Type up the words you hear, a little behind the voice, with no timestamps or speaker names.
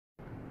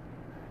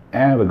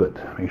And we're good.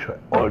 Make sure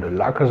all the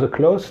lockers are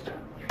closed.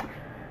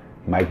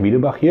 Maik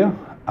Wiedenbach here.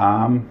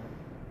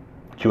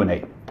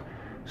 Q&A.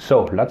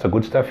 So lots of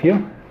good stuff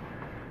here.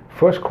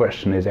 First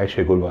question is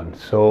actually a good one.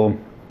 So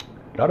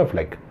a lot of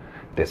like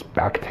this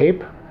back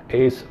tape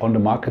is on the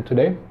market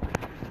today,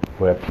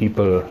 where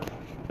people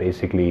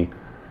basically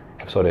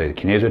have sort of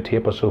kinesio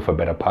tape or so for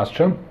better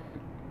posture.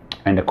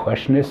 And the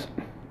question is,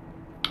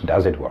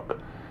 does it work?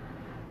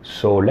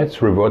 So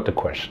let's revert the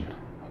question.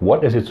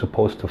 What is it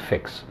supposed to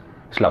fix?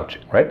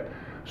 Slouching, right?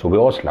 So we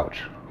all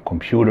slouch.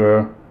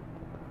 Computer,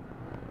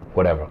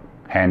 whatever,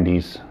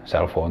 handies,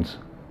 cell phones.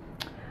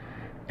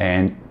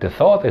 And the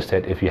thought is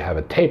that if you have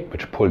a tape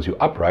which pulls you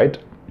upright,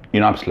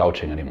 you're not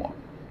slouching anymore.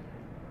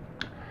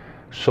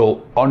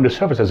 So on the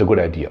surface, it's a good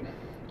idea.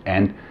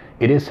 And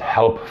it is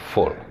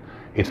helpful.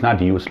 It's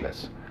not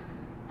useless.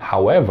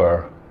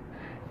 However,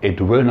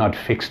 it will not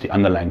fix the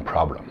underlying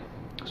problem.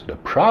 So the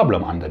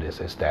problem under this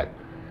is that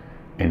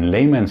in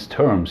layman's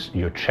terms,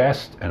 your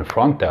chest and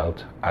front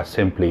delt are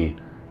simply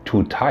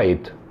too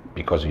tight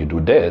because you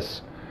do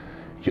this.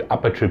 Your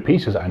upper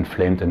trapezius are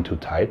inflamed and too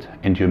tight,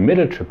 and your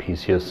middle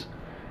trapezius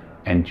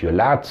and your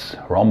lats,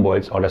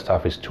 rhomboids, all that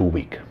stuff is too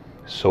weak.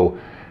 So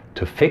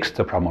to fix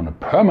the problem on a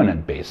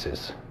permanent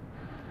basis,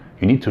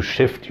 you need to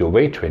shift your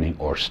weight training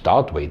or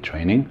start weight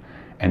training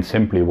and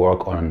simply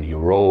work on your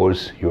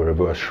rows, your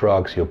reverse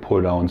shrugs, your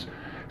pull downs.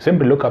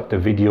 Simply look up the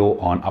video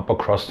on upper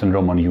cross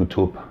syndrome on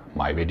YouTube,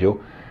 my video,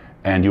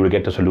 and you will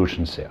get the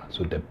solutions there.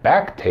 So the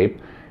back tape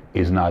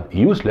is not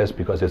useless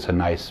because it's a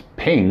nice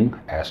ping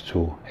as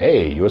to,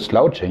 hey, you're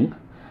slouching,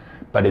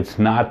 but it's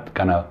not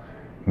gonna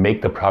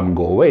make the problem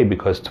go away,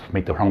 because to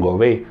make the problem go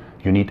away,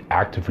 you need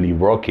actively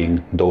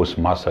working those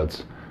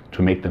muscles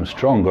to make them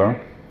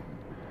stronger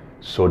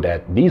so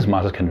that these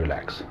muscles can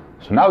relax.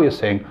 So now you're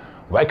saying,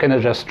 why can't I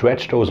just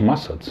stretch those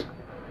muscles?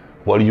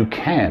 Well, you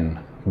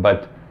can,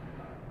 but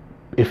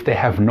if they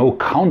have no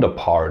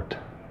counterpart,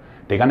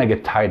 they're gonna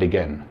get tight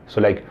again.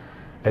 So like,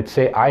 let's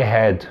say I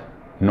had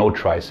no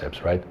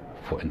triceps, right?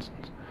 For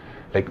instance,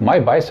 like my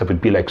bicep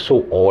would be like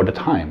so all the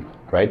time,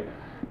 right?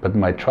 But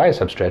my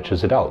tricep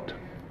stretches it out.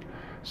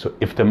 So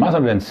if the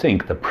muscle then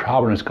sink, the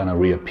problem is gonna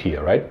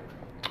reappear, right?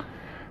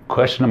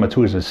 Question number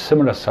 2 is a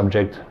similar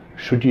subject.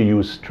 Should you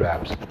use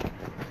straps?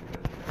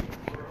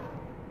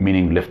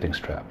 Meaning lifting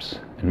straps.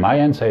 And my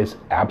answer is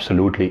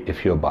absolutely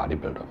if you're a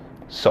bodybuilder.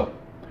 So,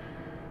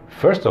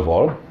 first of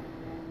all,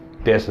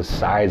 there's a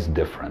size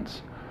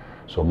difference.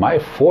 So my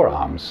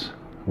forearms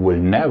will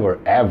never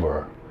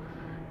ever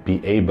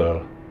be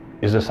able,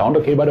 is the sound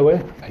okay by the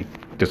way?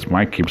 This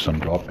mic keeps on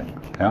dropping,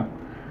 yeah?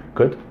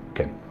 Good,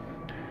 okay.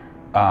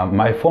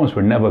 My forearms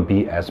will never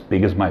be as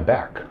big as my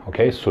back,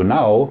 okay? So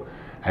now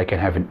I can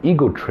have an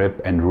ego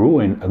trip and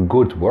ruin a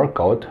good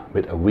workout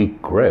with a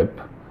weak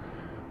grip,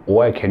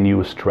 or I can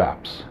use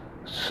straps.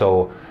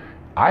 So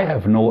I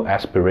have no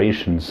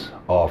aspirations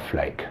of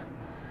like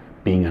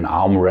being an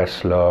arm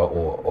wrestler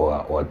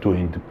or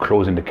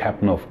closing the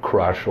captain of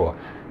Crush or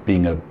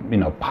being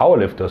a power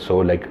lifter. So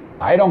like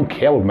I don't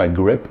care what my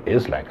grip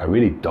is like. I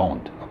really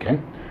don't. Okay.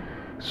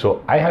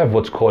 So I have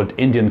what's called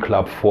Indian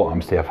club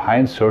forearms. They have high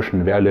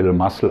insertion, very little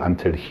muscle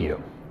until here.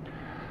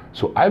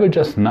 So I will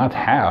just not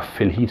have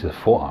Phil-heated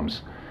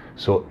forearms.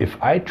 So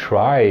if I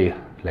try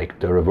like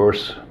the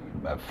reverse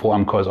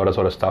forearm curls, all that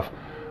sort of stuff,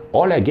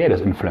 all I get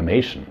is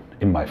inflammation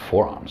in my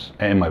forearms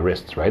and in my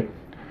wrists, right?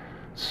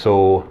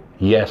 So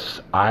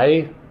yes,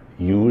 I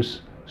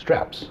use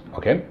straps,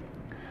 okay?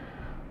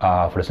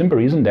 For the simple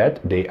reason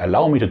that they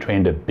allow me to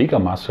train the bigger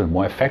muscle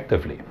more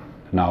effectively.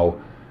 Now,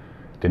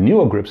 the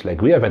newer grips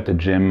like we have at the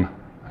gym,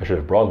 I should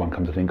have brought one,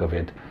 come to think of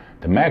it,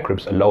 the Maik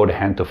grips allow the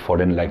hand to fall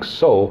in like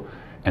so,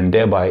 and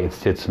thereby it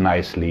sits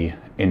nicely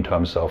in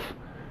terms of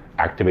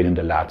activating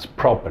the lats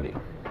properly.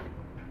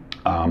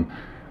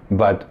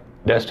 But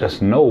there's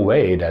just no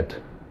way that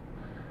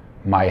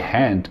my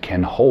hand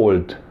can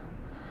hold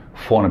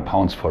 400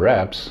 pounds for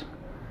reps,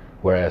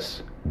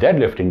 whereas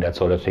deadlifting, that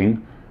sort of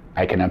thing,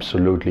 I can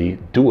absolutely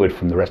do it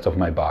from the rest of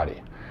my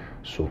body.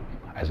 So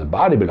as a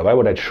bodybuilder, why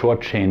would I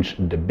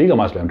shortchange the bigger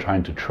muscle I'm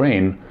trying to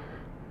train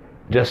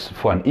just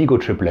for an ego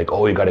trip like,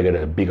 oh, you gotta get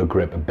a bigger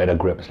grip, a better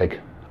grip? It's like,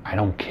 I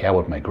don't care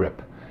about my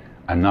grip.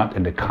 I'm not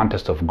in the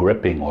contest of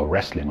gripping or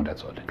wrestling or that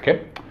sort of thing,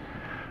 okay?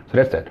 So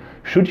that's that.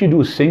 Should you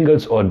do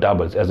singles or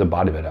doubles as a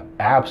bodybuilder?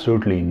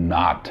 Absolutely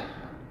not,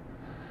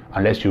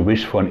 unless you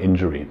wish for an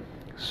injury.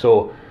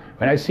 So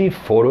when I see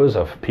photos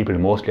of people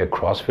mostly at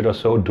CrossFit or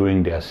so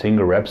doing their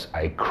single reps,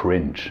 I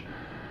cringe.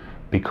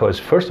 Because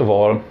first of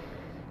all,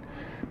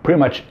 pretty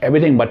much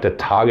everything but the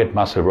target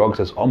muscle works.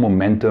 It's all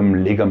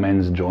momentum,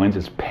 ligaments, joints.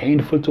 It's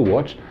painful to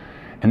watch.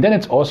 And then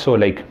it's also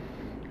like,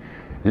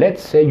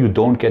 let's say you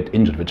don't get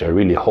injured, which I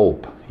really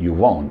hope you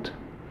won't.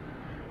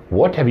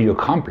 What have you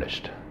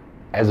accomplished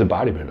as a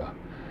bodybuilder?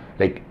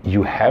 Like,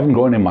 you haven't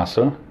grown a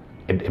muscle,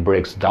 it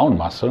breaks down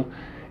muscle,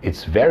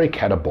 it's very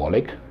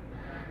catabolic,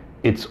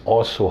 it's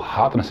also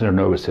hard on the central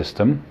nervous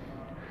system,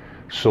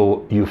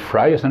 so you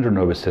fry your central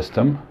nervous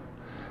system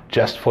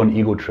just for an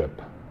ego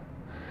trip.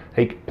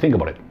 Like, think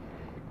about it.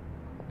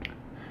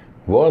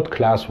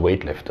 World-class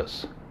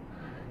weightlifters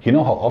You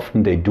know how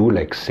often they do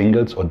like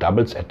singles or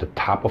doubles at the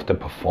top of the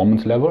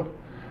performance level?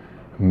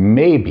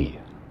 Maybe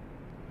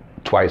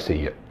twice a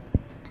year.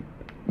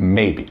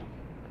 Maybe.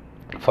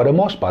 For the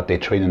most part, they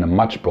train in a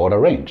much broader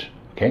range,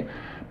 okay?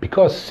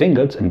 Because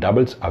singles and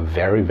doubles are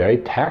very, very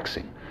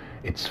taxing.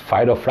 It's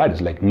fight or flight,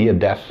 it's like near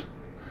death.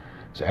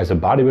 So as a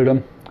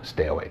bodybuilder,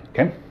 stay away,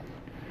 okay?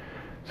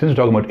 Since we're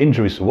talking about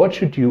injuries, what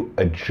should you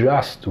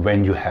adjust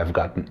when you have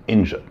gotten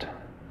injured?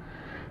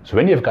 So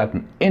when you've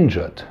gotten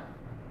injured,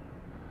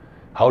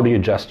 how do you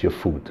adjust your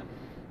food?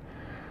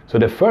 So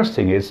the first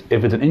thing is,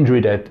 if it's an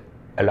injury that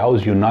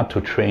allows you not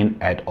to train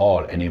at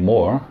all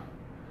anymore,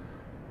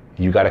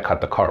 you got to cut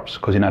the carbs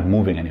because you're not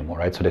moving anymore,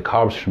 right? So the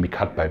carbs should be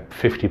cut by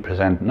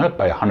 50%, not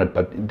by 100,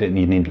 but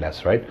you need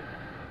less, right?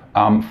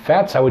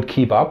 Fats I would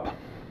keep up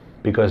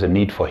because the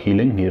needed for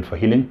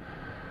healing.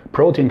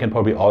 Protein can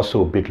probably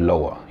also a bit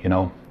lower, you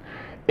know.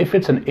 If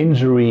it's an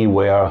injury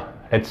where,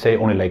 let's say,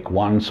 only like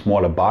one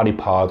smaller body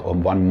part or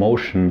one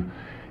motion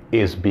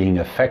is being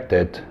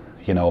affected,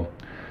 you know.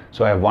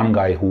 So I have one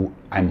guy who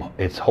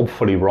it's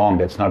hopefully wrong,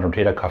 that's not a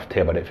rotator cuff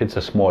tear, but if it's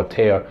a small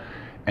tear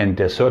and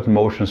there's certain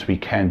motions we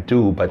can't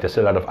do, but there's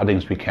a lot of other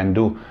things we can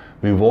do,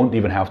 we won't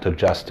even have to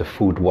adjust the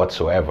food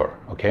whatsoever,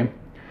 okay?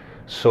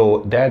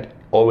 So that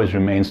always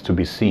remains to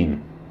be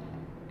seen.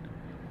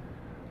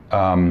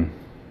 The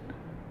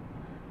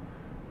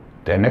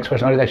next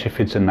question, it actually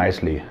fits in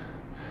nicely.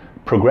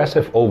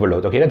 Progressive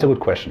overload, okay, that's a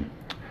good question.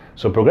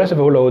 So progressive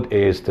overload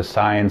is the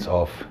science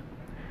of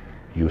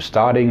you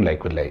starting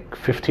like with like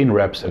 15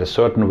 reps at a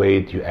certain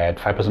weight, you add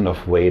 5%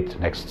 of weight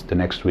the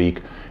next week,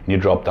 and you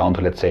drop down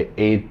to, let's say,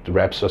 8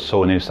 reps or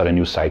so, and then you start a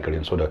new cycle.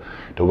 And so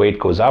the weight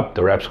goes up,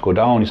 the reps go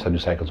down, you start new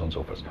cycles, and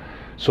so forth.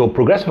 So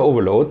progressive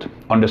overload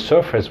on the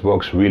surface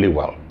works really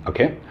well,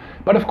 okay?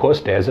 But of course,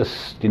 there's a,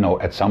 you know,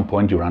 at some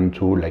point you run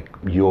to like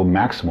your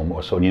maximum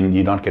or so, and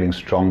you're not getting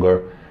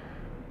stronger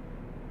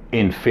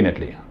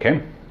infinitely,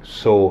 okay?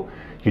 So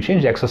you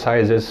change the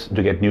exercises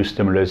to get new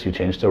stimulus, you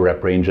change the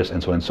rep ranges,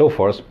 and so on and so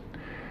forth.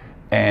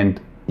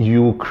 And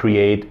you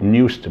create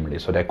new stimuli.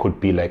 So that could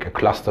be like a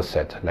cluster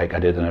set, like I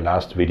did in the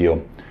last video.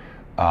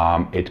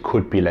 It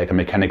could be like a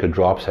mechanical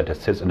drop set that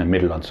sits in the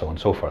middle, and so on and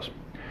so forth.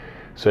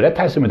 So that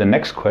ties in with the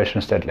next question,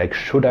 is that like,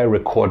 should I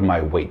record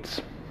my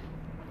weights?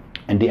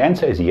 And the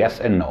answer is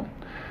yes and no.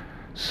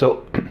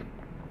 So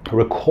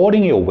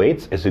recording your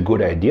weights is a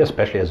good idea,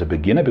 especially as a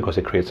beginner, because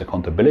it creates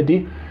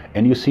accountability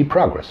and you see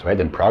progress, right?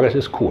 And progress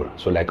is cool.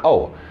 So like,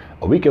 oh,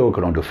 a week ago I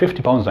could only do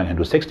 50 pounds, I can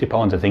do 60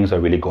 pounds, and things are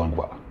really going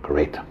well.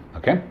 Great,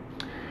 okay?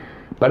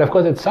 But of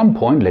course, at some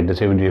point, like let's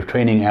say when you have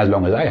training as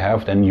long as I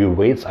have, then your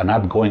weights are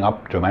not going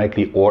up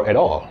dramatically or at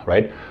all,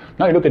 right?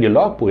 Now you look at your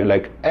logbook and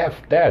like, F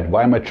that,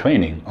 why am I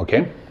training,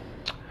 okay?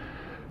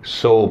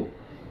 So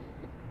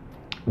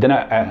then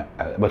I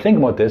was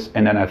thinking about this,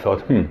 and then I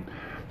thought,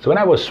 so when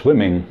I was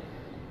swimming,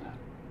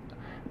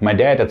 my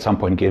dad at some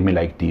point gave me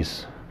like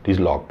these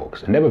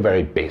logbooks, and they were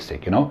very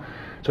basic, you know?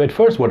 So at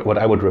first what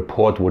I would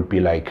report would be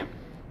like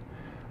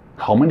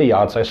how many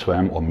yards I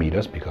swam, or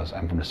meters, because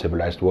I'm from the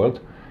civilized world,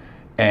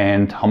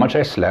 and how much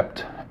I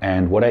slept,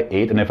 and what I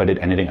ate, and if I did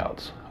anything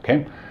else,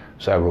 okay?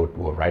 So I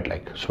would write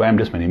like, swam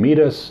this many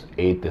meters,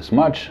 ate this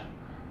much,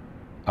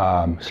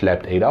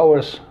 slept 8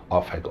 hours,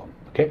 off I go,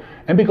 okay?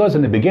 And because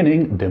in the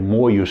beginning, the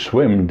more you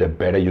swim, the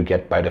better you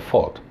get by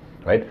default,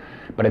 right?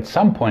 But at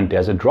some point,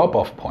 there's a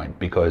drop-off point,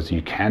 because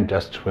you can't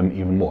just swim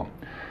even more.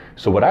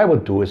 So what I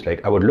would do is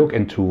like, I would look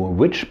into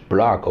which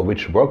block or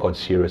which workout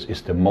series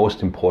is the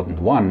most important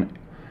one,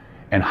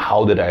 and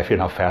how did I feel,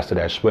 how fast did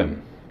I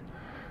swim?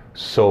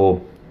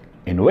 So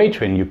in weight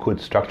training, you could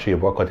structure your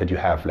workout that you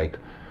have like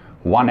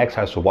one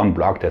exercise or one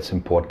block that's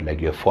important, like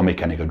you have 4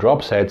 mechanical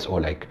drop sets,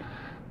 or like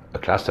a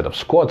class set of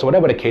squats, or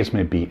whatever the case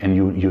may be, and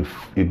you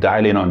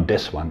dial in on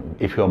this one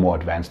if you're a more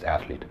advanced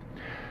athlete.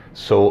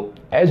 So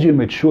as you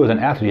mature as an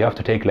athlete, you have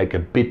to take like a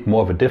bit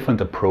more of a different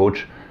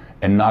approach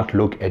and not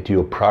look at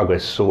your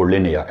progress so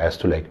linear as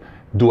to like,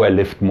 do I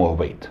lift more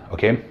weight,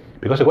 okay?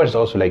 Because the question is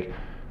also like,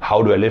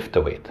 how do I lift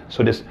the weight?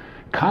 So this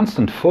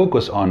constant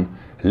focus on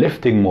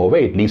lifting more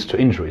weight leads to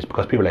injuries,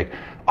 because people are like,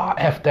 oh,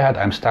 F that,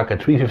 I'm stuck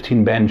at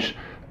 315 bench,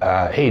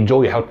 hey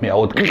Joey, help me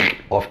out.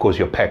 Of course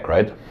your pec,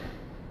 right?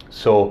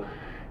 So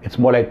it's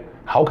more like,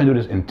 how can I do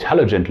this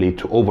intelligently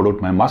to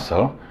overload my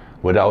muscle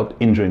without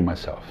injuring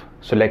myself?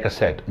 So like I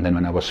said, and then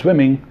when I was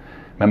swimming,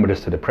 remember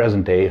this to the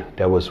present day,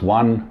 there was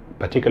one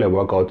particular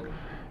workout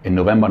in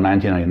November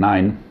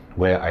 1999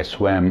 where I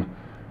swam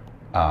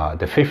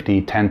the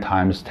 50 10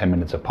 times 10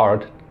 minutes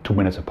apart, 2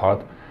 minutes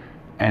apart,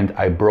 and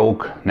I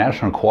broke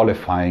national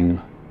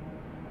qualifying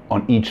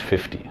on each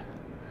 50.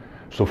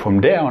 So from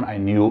there on, I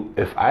knew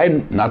if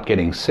I'm not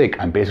getting sick,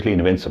 I'm basically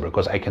invincible,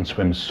 because I can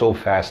swim so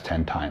fast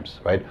 10 times,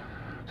 right?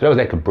 So that was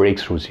like a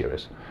breakthrough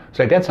series.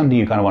 So like that's something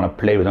you kind of want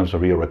to play with in terms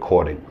of your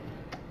recording.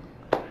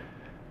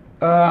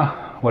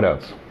 What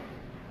else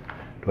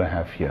do I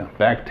have here?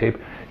 Back tape.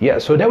 Yeah,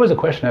 so there was a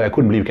question that I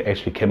couldn't believe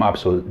actually came up.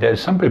 So there's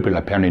some people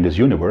apparently in this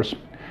universe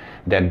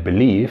that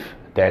believe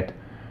that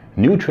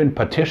nutrient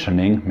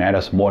partitioning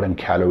matters more than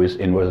calories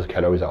in versus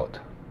calories out.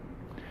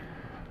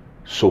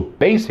 So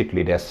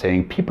basically they're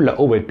saying people are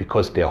overweight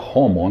because their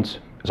hormones,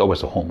 it's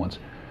always the hormones,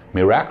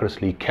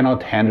 miraculously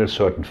cannot handle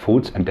certain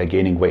foods and they're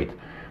gaining weight.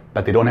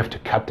 But they don't have to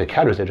cut the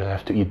calories, they just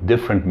have to eat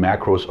different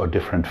macros or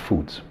different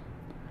foods.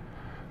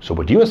 So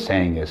what you're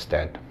saying is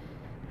that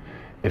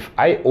if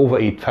I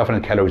overeat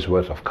 500 calories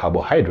worth of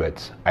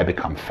carbohydrates, I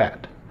become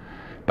fat.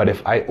 But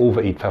if I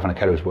overeat 500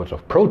 calories worth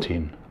of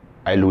protein,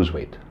 I lose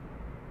weight.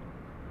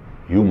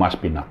 You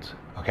must be nuts,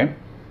 okay?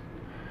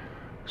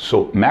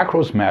 So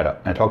macros matter.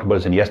 I talked about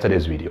this in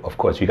yesterday's video. Of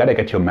course, you gotta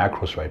get your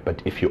macros right.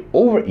 But if you're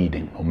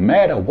overeating, no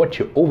matter what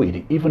you're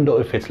overeating, even though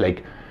if it's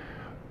like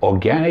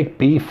organic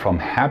beef from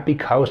happy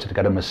cows that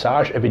got a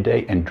massage every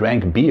day and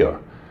drank beer,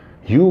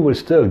 you will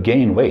still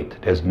gain weight.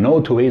 There's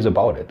no two ways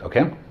about it,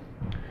 okay?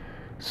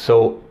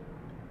 So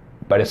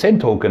by the same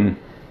token,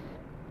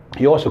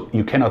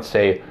 you cannot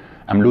say,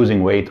 I'm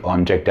losing weight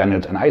on Jack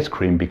Daniels and ice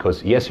cream,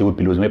 because yes, you would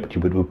be losing weight, but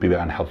you would be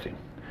very unhealthy.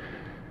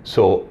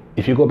 So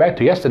if you go back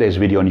to yesterday's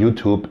video on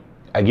YouTube,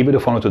 I give you the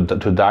formula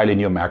to dial in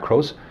your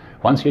macros.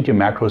 Once you hit your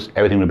macros,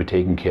 everything will be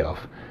taken care of.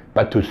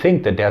 But to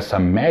think that there's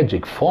some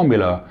magic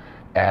formula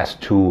as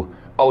to,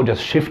 oh,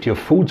 just shift your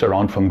foods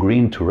around from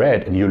green to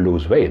red and you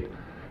lose weight.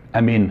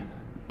 I mean,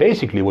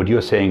 basically what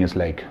you're saying is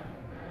like,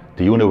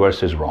 the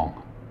universe is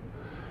wrong.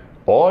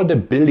 All the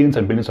billions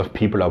and billions of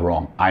people are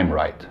wrong. I'm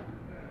right.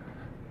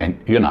 And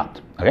you're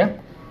not, okay?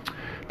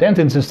 Then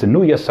since the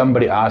new year,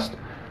 somebody asked,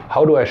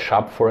 how do I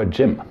shop for a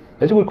gym?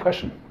 That's a good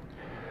question.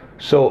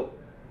 So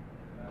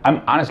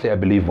honestly, I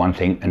believe one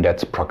thing, and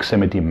that's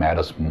proximity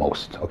matters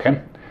most,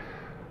 okay?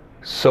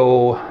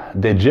 So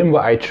the gym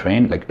where I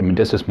train, like, I mean,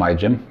 this is my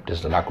gym, this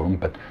is the locker room,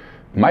 but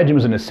my gym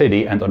is in the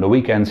city, and on the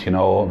weekends, you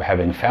know,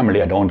 having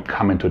family, I don't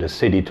come into the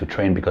city to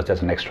train because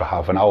that's an extra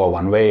half an hour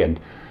one way, and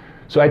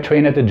so I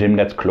train at the gym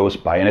that's close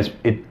by, and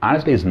it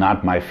honestly is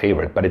not my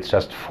favorite, but it's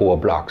just 4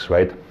 blocks,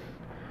 right?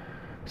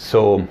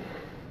 So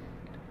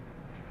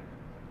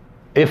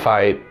if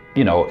I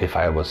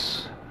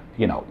was,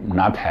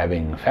 not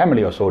having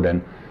family or so,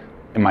 then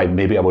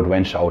maybe I would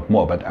venture out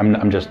more, but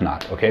I'm just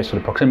not, okay? So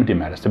the proximity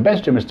matters. The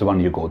best gym is the one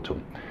you go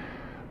to.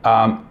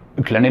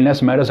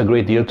 Cleanliness matters a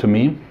great deal to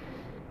me.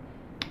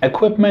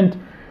 Equipment,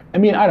 I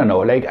mean, I don't know,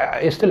 like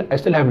I still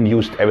haven't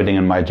used everything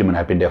in my gym, and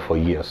I've been there for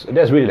years.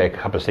 There's really like a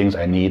couple of things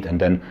I need, and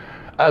then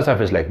other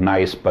stuff is like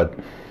nice, but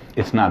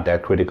it's not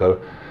that critical.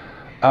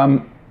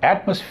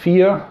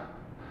 Atmosphere,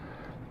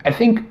 I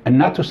think, and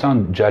not to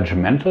sound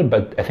judgmental,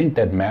 but I think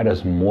that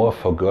matters more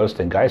for girls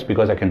than guys,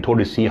 because I can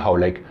totally see how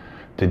like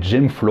the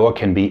gym floor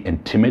can be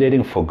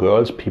intimidating for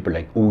girls, people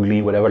like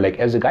oogly, whatever. Like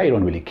as a guy, you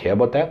don't really care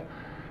about that,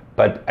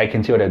 but I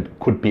can see how that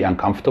could be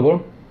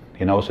uncomfortable,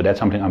 so that's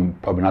something I'm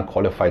probably not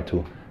qualified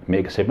to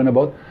make a statement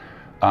about.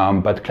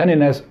 But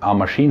cleanliness, our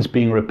machines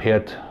being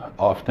repaired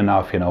often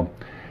enough,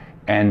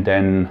 and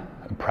then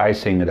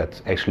pricing,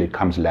 that actually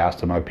comes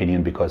last in my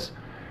opinion, because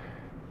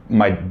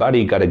my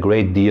buddy got a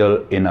great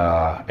deal in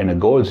a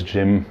Gold's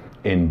gym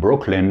in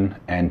Brooklyn,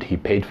 and he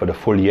paid for the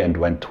full year and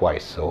went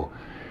twice. So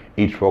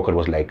each workout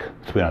was like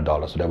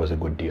 $300, so that was a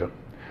good deal.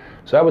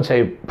 So I would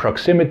say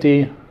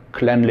proximity,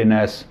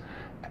 cleanliness,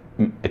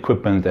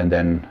 equipment, and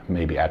then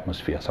maybe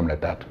atmosphere, something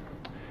like that.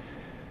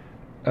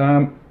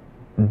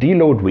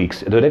 Deload weeks,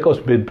 so that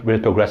goes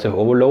with progressive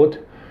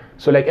overload.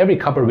 So like every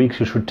couple of weeks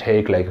you should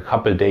take like a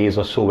couple of days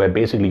or so where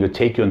basically you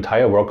take your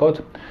entire workout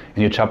and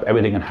you chop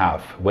everything in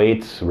half.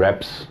 Weights,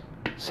 reps,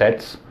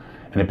 sets,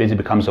 and it basically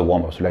becomes a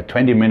warm-up. So like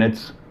 20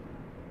 minutes.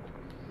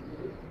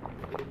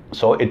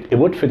 So it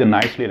would fit in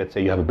nicely. Let's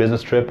say you have a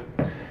business trip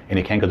and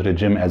you can't go to the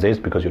gym as is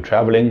because you're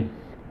traveling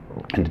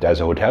and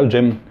there's a hotel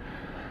gym.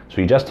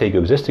 So you just take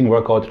your existing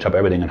workout, chop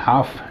everything in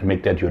half, and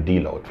make that your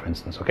deload, for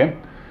instance, okay?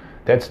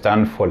 That's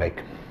done for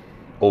like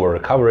over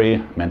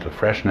recovery, mental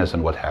freshness,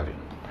 and what have you.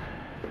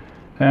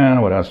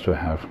 And what else do I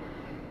have?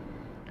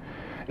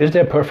 Is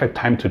there a perfect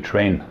time to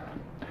train?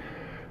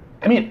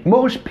 I mean,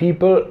 most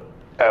people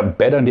are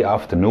better in the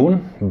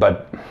afternoon,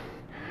 but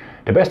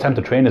the best time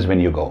to train is when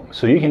you go.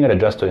 So you can get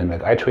adjusted in,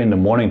 like I train in the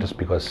morning just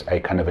because I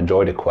kind of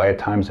enjoy the quiet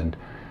times and,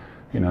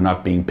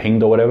 not being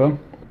pinged or whatever.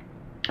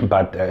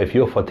 But if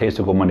you're for taste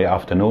to go Monday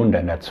afternoon,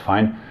 then that's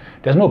fine.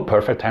 There's no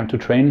perfect time to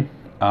train.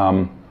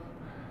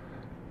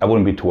 I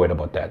wouldn't be too worried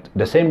about that.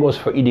 The same goes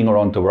for eating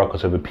around the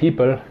workouts. So with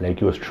people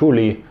like yours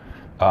truly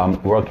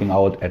working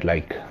out at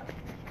like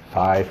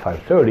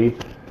 5:30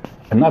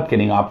 and not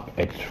getting up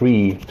at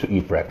 3 to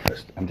eat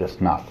breakfast. I'm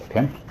just not,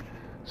 okay?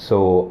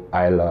 So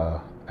I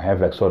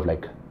have like sort of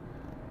like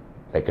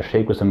a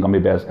shake with some gummy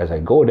bears as I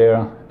go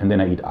there, and then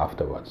I eat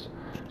afterwards.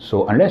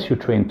 So unless you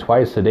train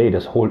twice a day,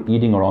 this whole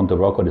eating around the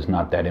workout is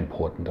not that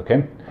important,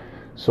 okay?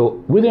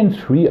 So within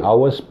 3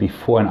 hours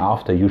before and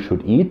after you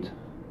should eat,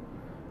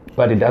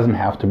 but it doesn't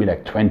have to be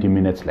like 20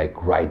 minutes like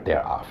right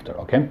thereafter,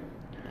 okay?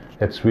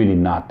 That's really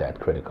not that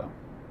critical.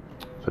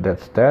 So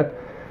that's that.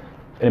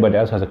 If anybody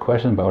else has a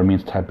question, by all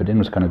means type it in.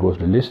 I'm just gonna go to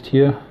the list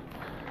here,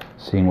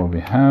 seeing what we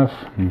have.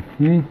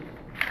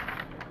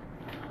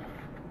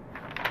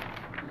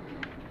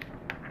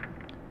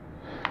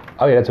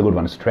 Oh yeah, that's a good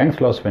one.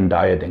 Strength loss when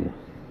dieting.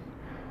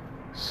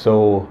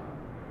 So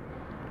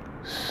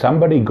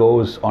somebody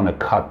goes on a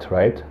cut,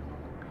 right?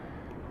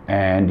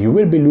 And you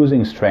will be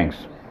losing strength.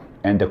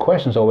 And the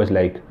question is always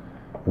like,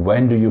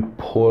 when do you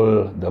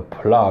pull the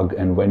plug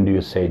and when do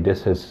you say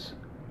this is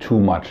too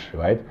much,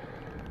 right?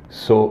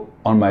 So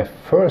on my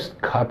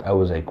first cut, I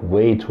was like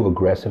way too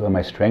aggressive and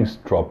my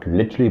strength dropped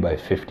literally by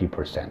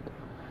 50%.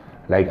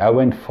 Like I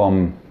went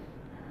from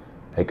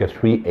like a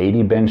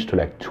 380 bench to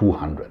like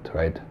 200,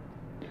 right?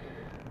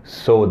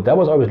 So that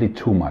was obviously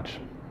too much.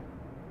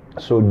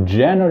 So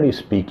generally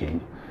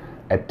speaking,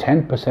 a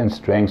 10%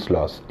 strength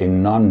loss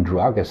in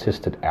non-drug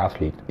assisted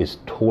athlete is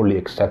totally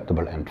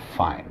acceptable and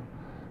fine,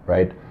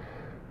 right?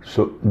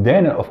 So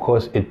then of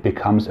course it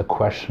becomes a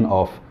question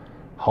of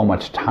how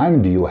much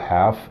time do you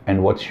have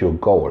and what's your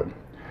goal.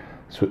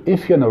 So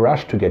if you're in a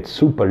rush to get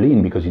super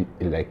lean because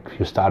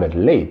you started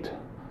late,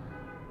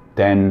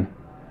 then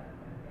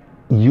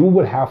you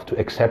will have to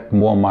accept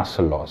more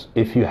muscle loss.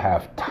 If you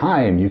have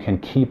time, you can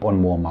keep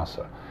on more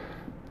muscle.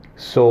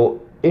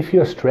 So if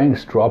your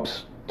strength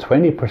drops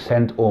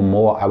 20% or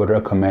more, I would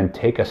recommend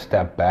take a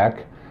step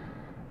back.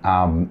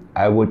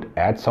 I would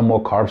add some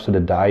more carbs to the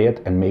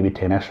diet and maybe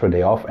take an extra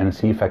day off and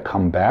see if I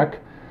come back.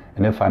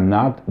 And if I'm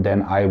not,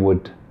 then I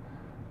would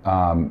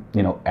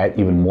add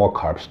even more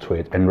carbs to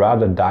it and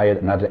rather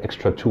diet another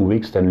extra 2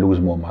 weeks than lose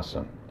more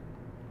muscle.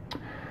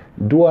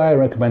 Do I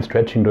recommend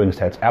stretching during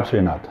sets?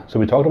 Absolutely not. So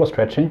we talked about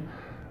stretching.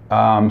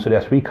 So there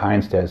are 3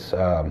 kinds.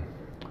 There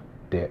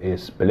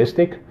is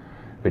ballistic,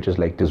 which is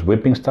like this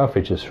whipping stuff,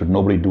 which should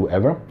nobody do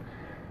ever.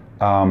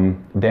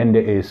 Then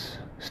there is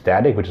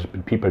static, which is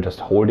people just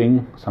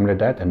holding something like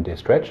that and they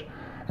stretch.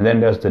 And then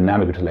there's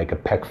dynamic, which is like a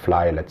pec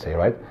fly, let's say,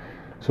 right?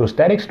 So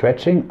static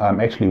stretching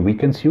actually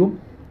weakens you.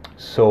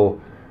 So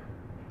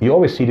you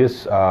always see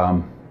this,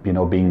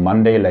 being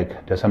Monday,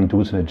 like there's some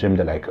dudes in the gym,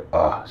 they're like,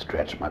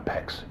 stretch my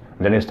pecs.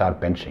 And then they start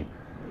benching.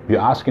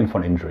 You're asking for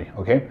an injury,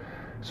 okay?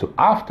 So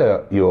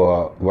after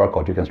your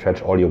workout, you can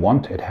stretch all you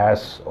want. It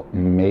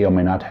may or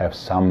may not have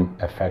some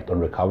effect on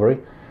recovery,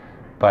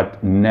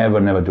 but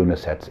never do the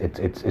sets.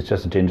 It's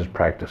just a dangerous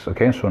practice,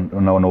 okay? So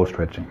no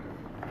stretching.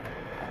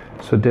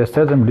 So there's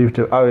that, I believe,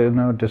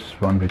 this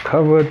one we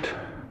covered.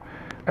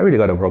 I really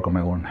gotta work on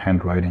my own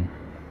handwriting.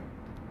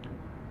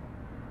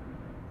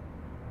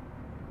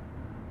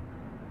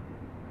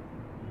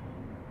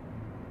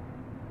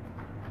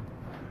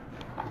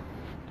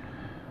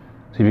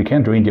 So if you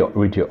can't read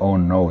your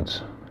own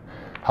notes,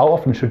 how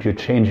often should you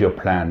change your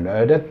plan?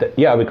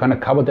 We kind of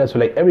covered that. So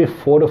like every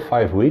 4 to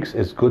 5 weeks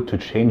is good to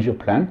change your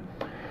plan.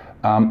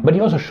 But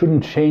you also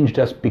shouldn't change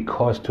just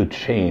because to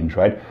change,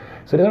 right?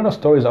 So there are a lot of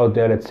stories out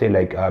there that say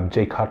like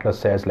Jay Cutler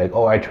says like,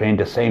 I trained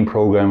the same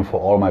program for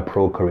all my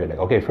pro career. Like,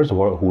 okay, first of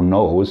all, who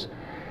knows?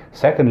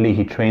 Secondly,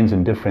 he trains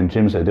in different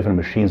gyms at different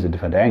machines at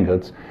different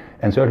angles.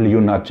 And certainly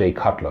you're not Jay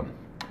Cutler.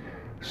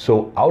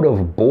 So out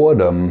of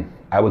boredom,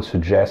 I would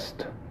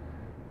suggest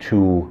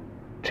to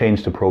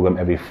change the program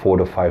every 4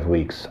 to 5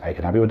 weeks. I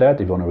can help you with that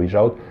if you want to reach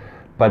out.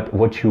 But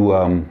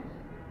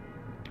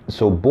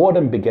so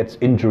boredom begets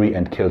injury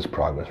and kills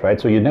progress, right?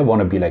 So you never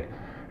want to be like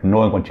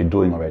knowing what you're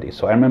doing already.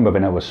 So I remember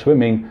when I was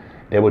swimming,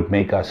 they would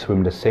make us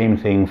swim the same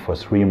thing for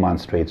 3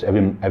 months straight. So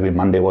every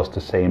Monday was the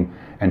same.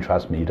 And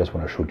trust me, you just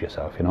want to shoot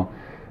yourself,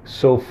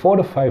 So 4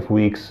 to 5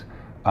 weeks,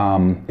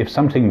 if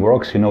something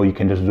works, you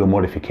can just do a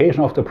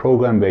modification of the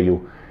program where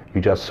you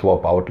just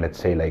swap out, let's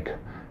say like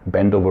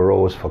bend over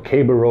rows for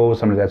cable rows,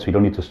 something like that. So you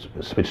don't need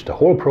to switch the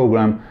whole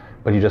program,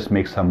 but you just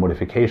make some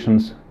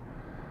modifications.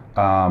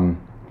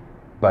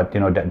 But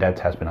that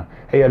has been.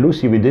 Hey,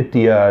 Lucy, we did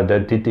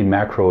the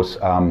macros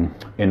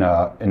in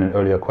an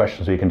earlier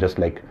question, so you can just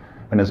like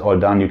when it's all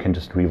done, you can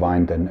just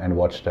rewind and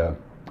watch the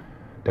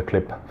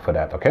clip for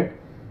that. Okay.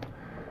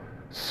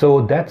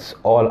 So that's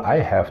all I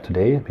have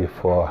today.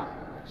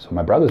 So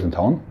my brother's in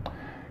town,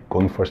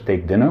 going for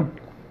steak dinner.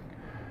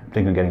 I'm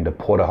thinking of getting the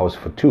porterhouse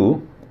for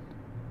 2.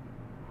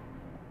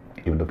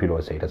 Even though people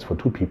always say that's for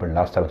 2 people, and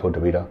last time I told the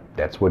reader,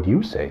 that's what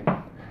you say.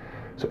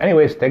 So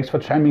anyways, thanks for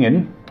chiming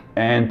in,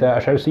 and I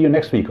shall see you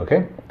next week,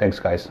 okay? Thanks,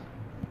 guys.